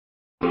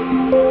The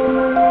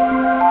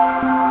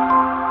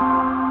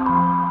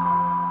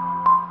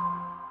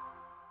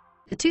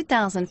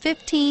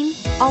 2015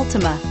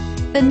 Altima.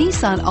 The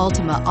Nissan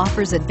Altima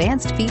offers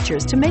advanced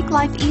features to make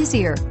life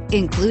easier,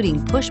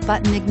 including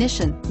push-button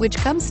ignition, which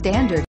comes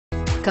standard.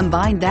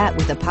 Combine that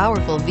with a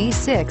powerful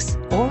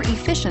V6 or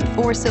efficient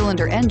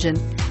 4-cylinder engine,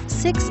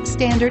 6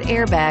 standard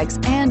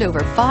airbags, and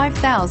over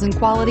 5,000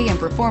 quality and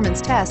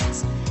performance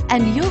tests,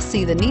 and you'll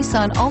see the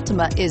Nissan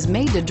Altima is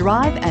made to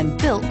drive and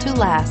built to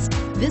last.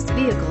 This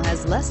vehicle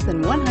has less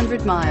than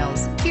 100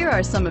 miles. Here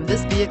are some of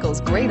this vehicle's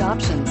great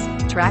options: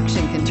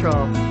 traction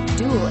control,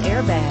 dual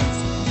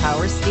airbags,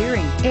 power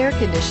steering, air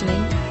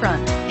conditioning,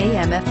 front,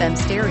 AM/FM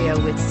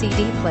stereo with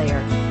CD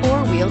player,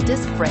 4-wheel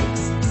disc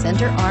brakes,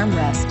 center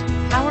armrest,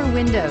 power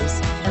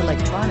windows,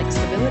 electronic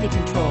stability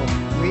control,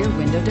 rear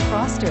window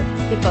defroster.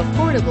 If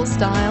affordable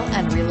style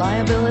and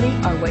reliability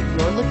are what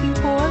you're looking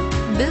for,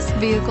 this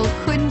vehicle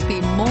couldn't be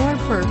more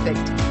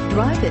perfect.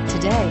 Drive it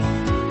today.